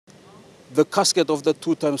The casket of the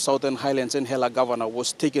two-time Southern Highlands and Hela Governor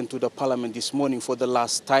was taken to the Parliament this morning for the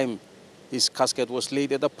last time. His casket was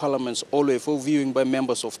laid at the Parliament's hallway for viewing by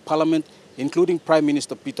members of Parliament, including Prime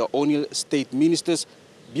Minister Peter O'Neill, state ministers,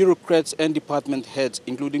 bureaucrats and department heads,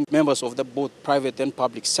 including members of the both private and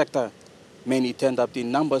public sector. Many turned up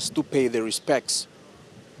in numbers to pay their respects.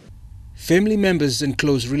 Family members and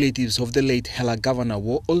close relatives of the late Hela Governor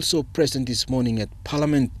were also present this morning at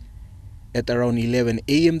Parliament. At around 11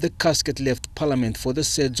 a.m., the casket left Parliament for the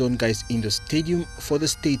St. John Guy's Indoor Stadium for the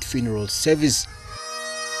state funeral service.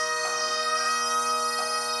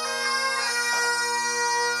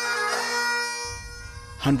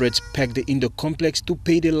 Hundreds packed the indoor complex to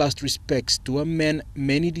pay their last respects to a man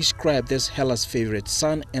many described as Hela's favorite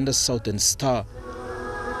son and a Southern star.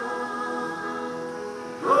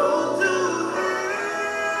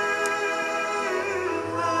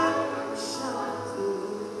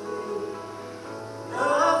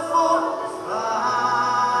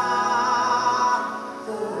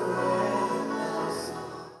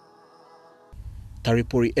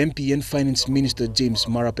 Taripori MP and Finance Minister James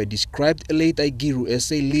Marape described late Agiru as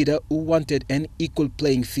a leader who wanted an equal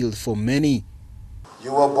playing field for many.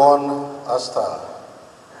 You were born a star.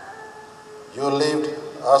 You lived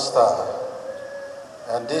a star.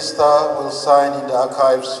 And this star will shine in the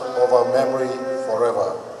archives of our memory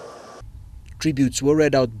forever. Tributes were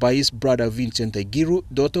read out by his brother Vincent Agiru,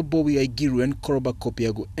 daughter Bowie Agiru and Koroba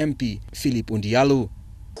Kopiagu MP Philip Undialu.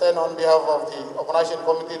 And on behalf of the organizing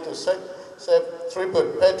committee to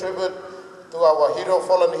pay tribute to our hero,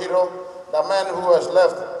 fallen hero, the man who has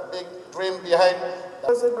left a big dream behind. He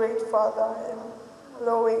was a great father, and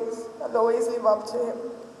I'll always live up to him,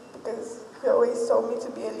 because he always told me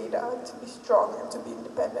to be a leader, to be strong and to be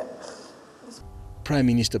independent. Prime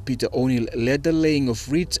Minister Peter O'Neill led the laying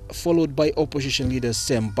of wreaths, followed by opposition leader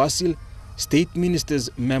Sam Basil, state ministers,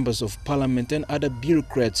 members of parliament and other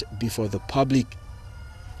bureaucrats before the public.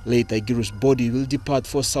 Late Agiru's body will depart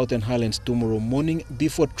for Southern Highlands tomorrow morning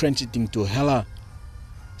before transiting to Hela.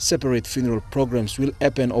 Separate funeral programs will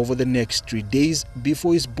happen over the next 3 days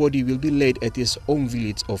before his body will be laid at his home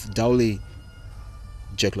village of Daule.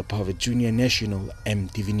 Jack Lapave Jr., National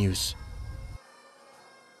EMTV News.